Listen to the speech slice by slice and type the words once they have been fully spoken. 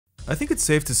I think it's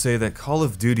safe to say that Call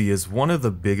of Duty is one of the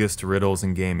biggest riddles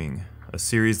in gaming, a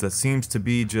series that seems to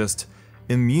be just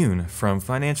immune from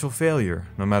financial failure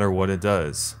no matter what it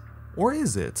does. Or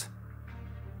is it?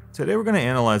 Today we're going to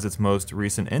analyze its most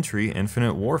recent entry,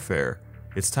 Infinite Warfare.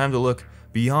 It's time to look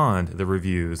beyond the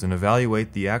reviews and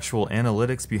evaluate the actual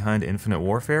analytics behind Infinite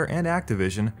Warfare and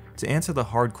Activision to answer the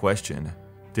hard question: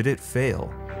 did it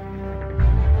fail?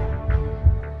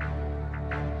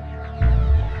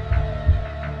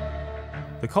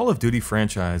 The Call of Duty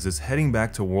franchise is heading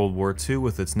back to World War II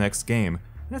with its next game,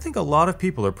 and I think a lot of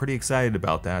people are pretty excited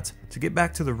about that, to get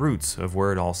back to the roots of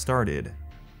where it all started.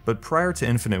 But prior to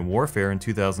Infinite Warfare in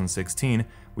 2016,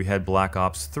 we had Black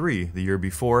Ops 3 the year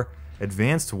before,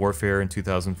 Advanced Warfare in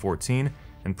 2014,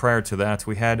 and prior to that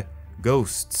we had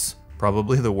Ghosts,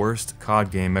 probably the worst COD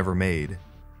game ever made.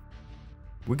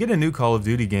 We get a new Call of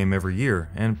Duty game every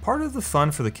year, and part of the fun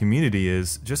for the community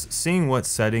is just seeing what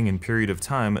setting and period of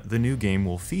time the new game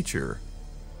will feature.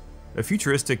 A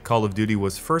futuristic Call of Duty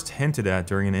was first hinted at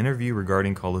during an interview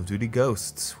regarding Call of Duty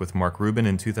Ghosts with Mark Rubin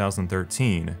in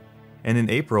 2013. And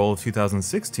in April of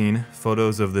 2016,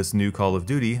 photos of this new Call of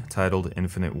Duty, titled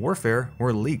Infinite Warfare,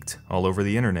 were leaked all over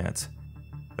the internet.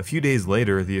 A few days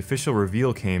later, the official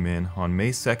reveal came in on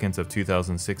May 2nd of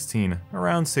 2016,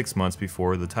 around 6 months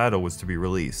before the title was to be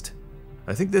released.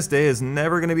 I think this day is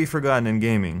never going to be forgotten in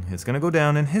gaming. It's going to go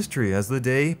down in history as the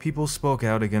day people spoke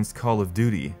out against Call of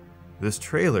Duty. This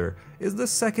trailer is the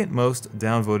second most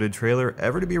downvoted trailer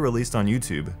ever to be released on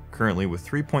YouTube, currently with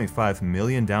 3.5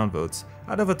 million downvotes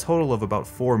out of a total of about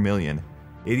 4 million.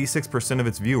 86% of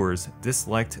its viewers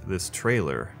disliked this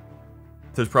trailer.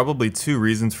 There's probably two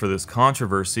reasons for this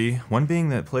controversy, one being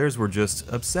that players were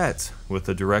just upset with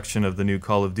the direction of the new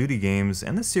Call of Duty games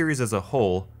and the series as a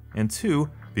whole, and two,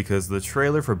 because the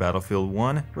trailer for Battlefield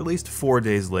 1 released 4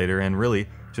 days later and really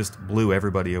just blew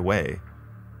everybody away.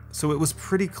 So it was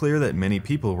pretty clear that many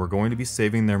people were going to be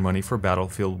saving their money for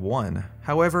Battlefield 1.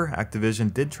 However,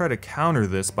 Activision did try to counter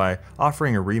this by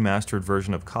offering a remastered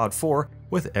version of COD 4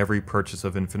 with every purchase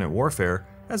of Infinite Warfare,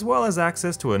 as well as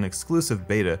access to an exclusive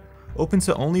beta open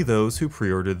to only those who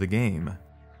pre-ordered the game.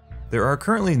 There are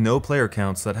currently no player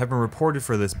counts that have been reported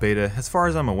for this beta as far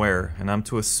as I'm aware, and I'm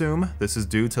to assume this is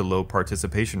due to low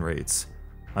participation rates.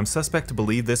 I'm suspect to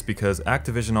believe this because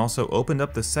Activision also opened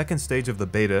up the second stage of the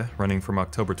beta, running from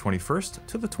October 21st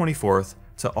to the 24th,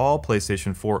 to all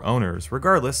PlayStation 4 owners,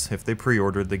 regardless if they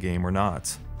pre-ordered the game or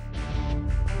not.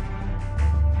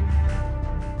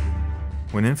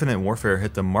 When Infinite Warfare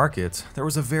hit the market, there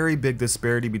was a very big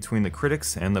disparity between the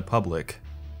critics and the public.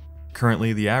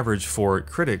 Currently, the average for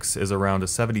critics is around a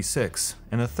 76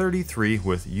 and a 33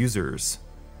 with users.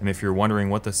 And if you're wondering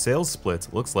what the sales split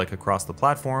looks like across the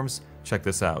platforms, check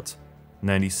this out.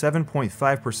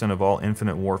 97.5% of all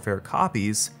Infinite Warfare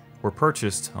copies were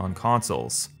purchased on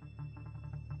consoles.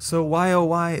 So why oh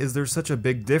why is there such a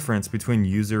big difference between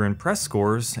user and press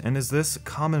scores, and is this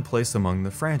commonplace among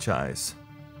the franchise?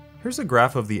 Here's a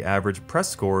graph of the average press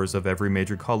scores of every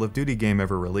major Call of Duty game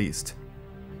ever released.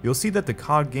 You'll see that the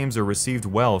COD games are received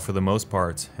well for the most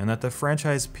part, and that the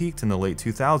franchise peaked in the late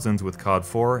 2000s with COD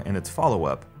 4 and its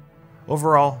follow-up.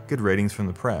 Overall, good ratings from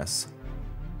the press.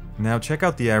 Now check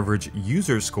out the average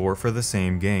user score for the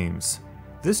same games.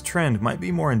 This trend might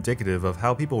be more indicative of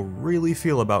how people really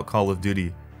feel about Call of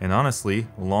Duty, and honestly,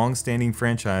 long-standing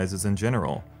franchises in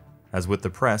general. As with the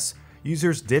press,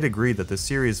 users did agree that the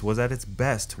series was at its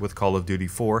best with Call of Duty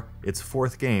 4, its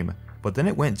fourth game, but then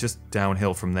it went just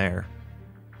downhill from there.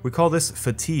 We call this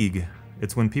fatigue.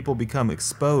 It's when people become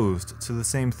exposed to the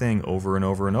same thing over and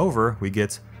over and over, we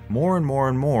get more and more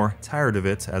and more tired of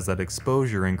it as that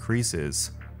exposure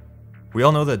increases. We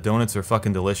all know that donuts are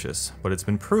fucking delicious, but it's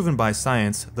been proven by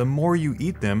science, the more you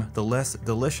eat them, the less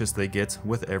delicious they get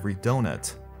with every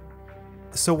donut.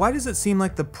 So why does it seem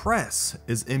like the press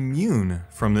is immune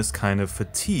from this kind of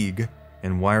fatigue,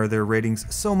 and why are their ratings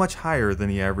so much higher than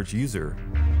the average user?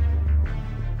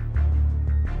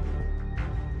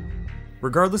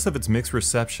 Regardless of its mixed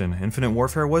reception, Infinite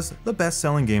Warfare was the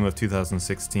best-selling game of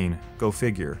 2016, go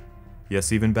figure.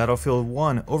 Yes, even Battlefield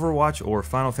 1, Overwatch, or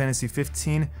Final Fantasy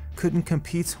 15 couldn't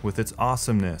compete with its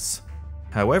awesomeness.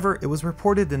 However, it was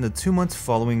reported in the 2 months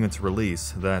following its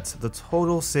release that the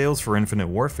total sales for Infinite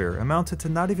Warfare amounted to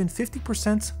not even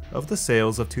 50% of the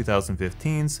sales of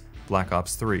 2015's Black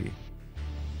Ops 3.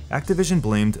 Activision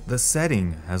blamed the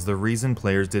setting as the reason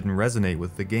players didn't resonate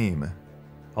with the game.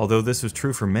 Although this was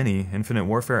true for many, Infinite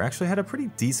Warfare actually had a pretty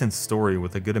decent story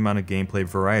with a good amount of gameplay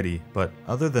variety, but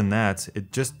other than that,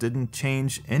 it just didn't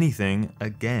change anything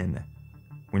again.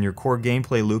 When your core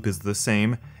gameplay loop is the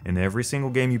same in every single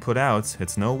game you put out,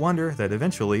 it's no wonder that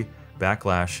eventually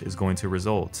backlash is going to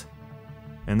result.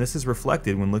 And this is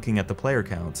reflected when looking at the player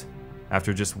count.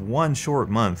 After just one short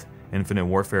month, Infinite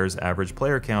Warfare's average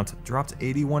player count dropped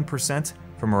 81%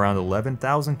 from around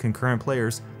 11,000 concurrent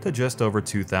players to just over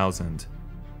 2,000.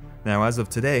 Now as of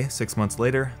today, 6 months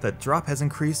later, that drop has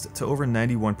increased to over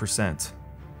 91%.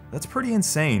 That's pretty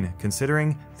insane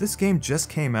considering this game just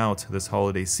came out this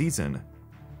holiday season.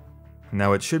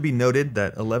 Now it should be noted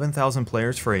that 11,000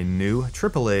 players for a new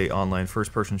AAA online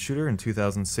first-person shooter in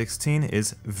 2016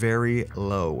 is very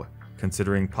low,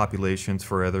 considering populations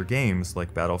for other games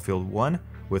like Battlefield 1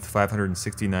 with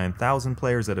 569,000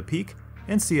 players at a peak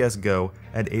and CSGO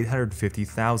at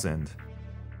 850,000.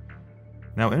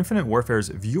 Now Infinite Warfare's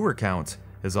viewer count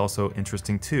is also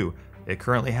interesting too. It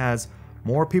currently has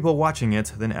more people watching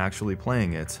it than actually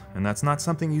playing it, and that's not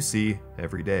something you see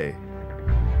every day.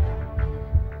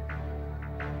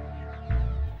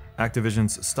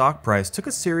 Activision's stock price took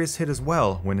a serious hit as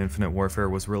well when Infinite Warfare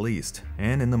was released,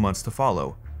 and in the months to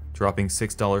follow, dropping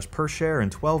 $6 per share in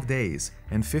 12 days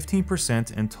and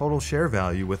 15% in total share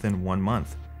value within 1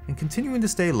 month, and continuing to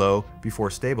stay low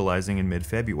before stabilizing in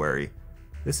mid-February.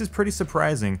 This is pretty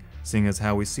surprising, seeing as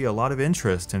how we see a lot of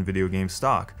interest in video game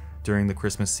stock during the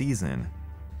Christmas season.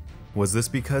 Was this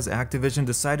because Activision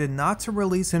decided not to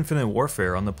release Infinite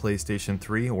Warfare on the PlayStation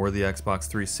 3 or the Xbox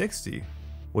 360?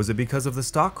 Was it because of the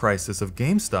stock crisis of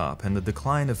GameStop and the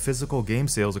decline of physical game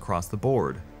sales across the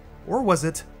board? Or was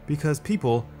it because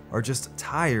people are just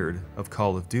tired of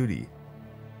Call of Duty?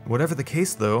 Whatever the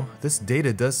case though, this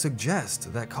data does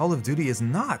suggest that Call of Duty is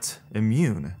not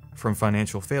immune from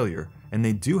financial failure, and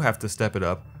they do have to step it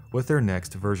up with their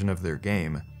next version of their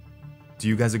game. Do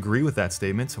you guys agree with that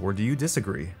statement, or do you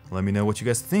disagree? Let me know what you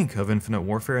guys think of Infinite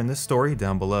Warfare in this story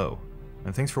down below.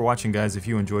 And thanks for watching, guys. If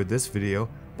you enjoyed this video,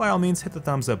 by all means hit the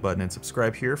thumbs up button and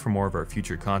subscribe here for more of our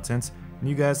future content. And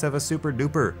you guys have a super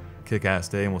duper kick-ass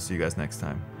day, and we'll see you guys next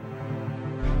time.